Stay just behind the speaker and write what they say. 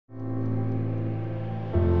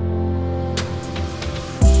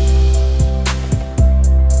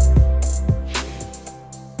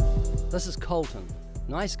This is Colton,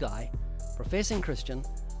 nice guy, professing Christian,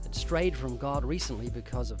 had strayed from God recently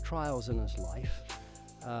because of trials in his life.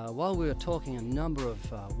 While we were talking, a number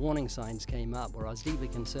of warning signs came up where I was deeply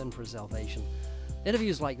concerned for his salvation.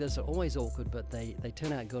 Interviews like this are always awkward, but they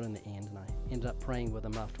turn out good in the end, and I ended up praying with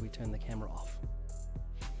him after we turned the camera off.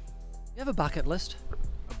 You have a bucket list?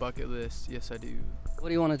 A bucket list, yes I do. What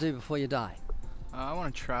do you want to do before you die? I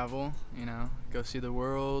want to travel, go see the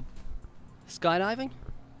world. Skydiving?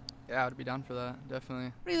 Yeah, I'd be down for that,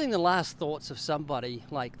 definitely. What do you think the last thoughts of somebody,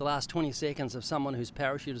 like the last 20 seconds of someone whose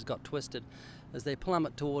parachute has got twisted as they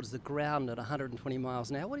plummet towards the ground at 120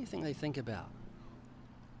 miles an hour, what do you think they think about?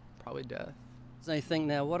 Probably death. They think,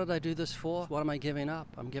 now, what did I do this for? What am I giving up?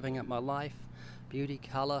 I'm giving up my life, beauty,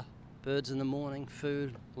 color, birds in the morning,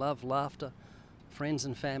 food, love, laughter, friends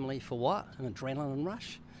and family. For what? An adrenaline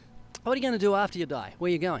rush? What are you going to do after you die? Where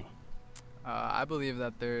are you going? I believe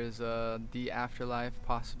that there's the afterlife,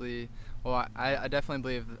 possibly. Well, I definitely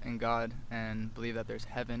believe in God and believe that there's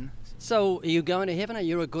heaven. So, are you going to heaven? Are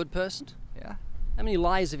you a good person? Yeah. How many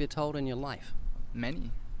lies have you told in your life? Many.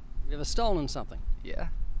 Have you ever stolen something? Yeah.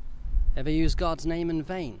 Ever used God's name in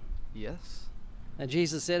vain? Yes. Now,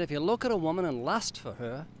 Jesus said, if you look at a woman and lust for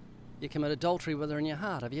her, you commit adultery with her in your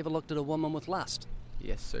heart. Have you ever looked at a woman with lust?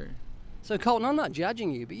 Yes, sir. So, Colton, I'm not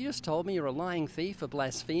judging you, but you just told me you're a lying thief, a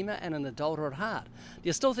blasphemer, and an adulterer at heart. Do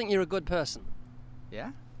you still think you're a good person?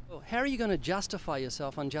 Yeah. Well, how are you going to justify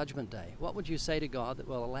yourself on Judgment Day? What would you say to God that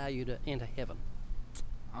will allow you to enter heaven?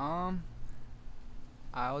 I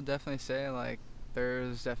would definitely say,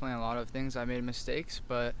 there's definitely a lot of things I made mistakes,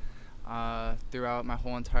 but throughout my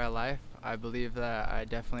whole entire life, I believe that I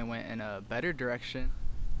definitely went in a better direction.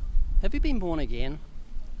 Have you been born again?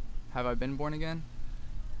 Have I been born again?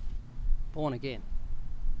 Born again.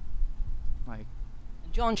 Like,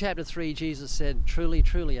 in John chapter 3, Jesus said, truly,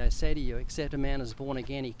 truly, I say to you, except a man is born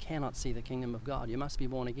again, he cannot see the kingdom of God. You must be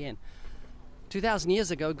born again. 2,000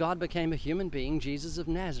 years ago, God became a human being, Jesus of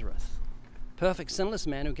Nazareth. Perfect, sinless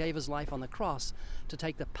man who gave his life on the cross to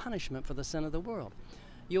take the punishment for the sin of the world.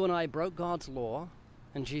 You and I broke God's law,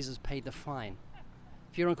 and Jesus paid the fine.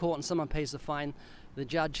 If you're in court and someone pays the fine, the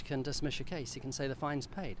judge can dismiss your case. He can say the fine's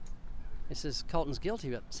paid. He says, Colton's guilty,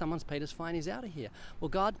 but someone's paid his fine, he's out of here. Well,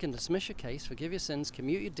 God can dismiss your case, forgive your sins,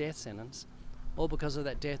 commute your death sentence, all because of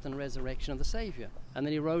that death and resurrection of the Savior. And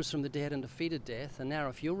then he rose from the dead and defeated death. And now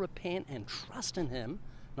if you'll repent and trust in him,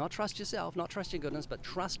 not trust yourself, not trust your goodness, but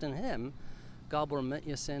trust in him, God will remit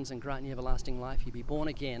your sins and grant you everlasting life. You'll be born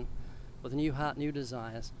again with a new heart, new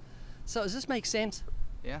desires. So does this make sense?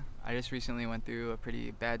 Yeah, I just recently went through a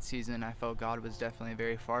pretty bad season. I felt God was definitely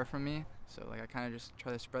very far from me. So I kind of just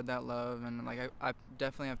try to spread that love, and I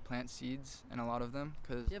definitely have plant seeds in a lot of them.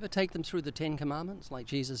 Cause you ever take them through the 10 Commandments like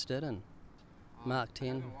Jesus did in Mark 10?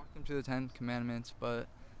 I haven't walked them through the 10 Commandments, but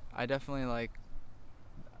I definitely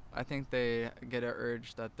I think they get an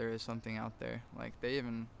urge that there is something out there.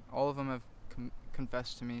 All of them have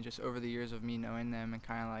confessed to me just over the years of me knowing them, and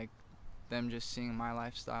kind of them just seeing my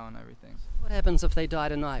lifestyle and everything. What happens if they die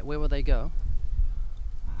tonight? Where will they go?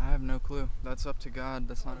 I have no clue. That's up to God.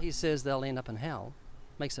 That's not. He says they'll end up in hell.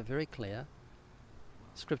 Makes it very clear.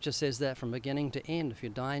 Scripture says that from beginning to end. If you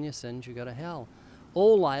die in your sins, you go to hell.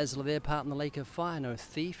 All liars will have their part in the lake of fire. No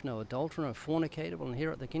thief, no adulterer, no fornicator will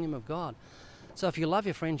inherit the kingdom of God. So if you love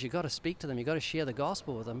your friends, you've got to speak to them. You've got to share the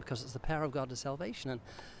gospel with them, because it's the power of God to salvation. And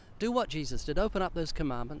do what Jesus did. Open up those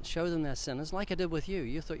commandments. Show them they're sinners, like I did with you.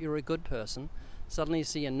 You thought you were a good person. Suddenly you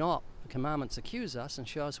see you're not. The commandments accuse us and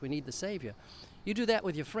show us we need the Savior. You do that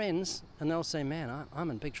with your friends, and they'll say, man, I'm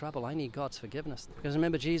in big trouble. I need God's forgiveness. Because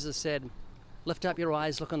remember, Jesus said, lift up your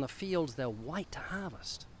eyes, look on the fields. They're white to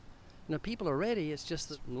harvest. People are ready. It's just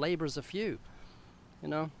that laborers are few.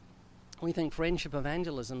 We think friendship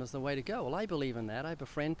evangelism is the way to go. Well, I believe in that. I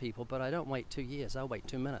befriend people, but I don't wait 2 years. I'll wait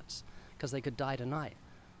 2 minutes, because they could die tonight.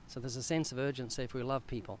 So there's a sense of urgency if we love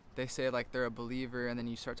people. They say they're a believer, and then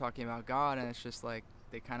you start talking about God, and it's just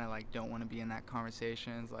they kind of don't want to be in that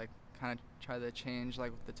conversation. It's kind of try to change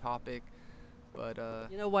the topic, but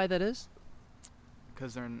you know why that is?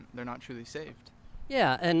 Because they're not truly saved.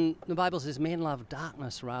 Yeah, and the Bible says men love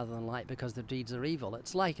darkness rather than light because their deeds are evil.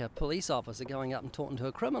 It's like a police officer going up and talking to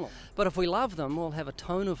a criminal. But if we love them, we'll have a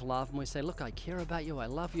tone of love, and we say, look, I care about you, I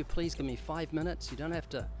love you, please give me 5 minutes. You don't have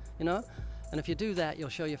to, And if you do that, you'll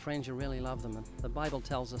show your friends you really love them. And the Bible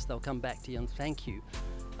tells us they'll come back to you and thank you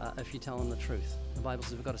if you tell them the truth. The Bible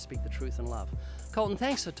says we've got to speak the truth in love. Colton,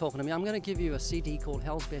 thanks for talking to me. I'm going to give you a CD called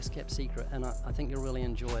Hell's Best Kept Secret, and I think you'll really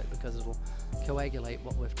enjoy it because it'll coagulate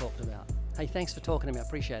what we've talked about. Hey, thanks for talking to me. I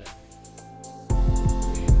appreciate it.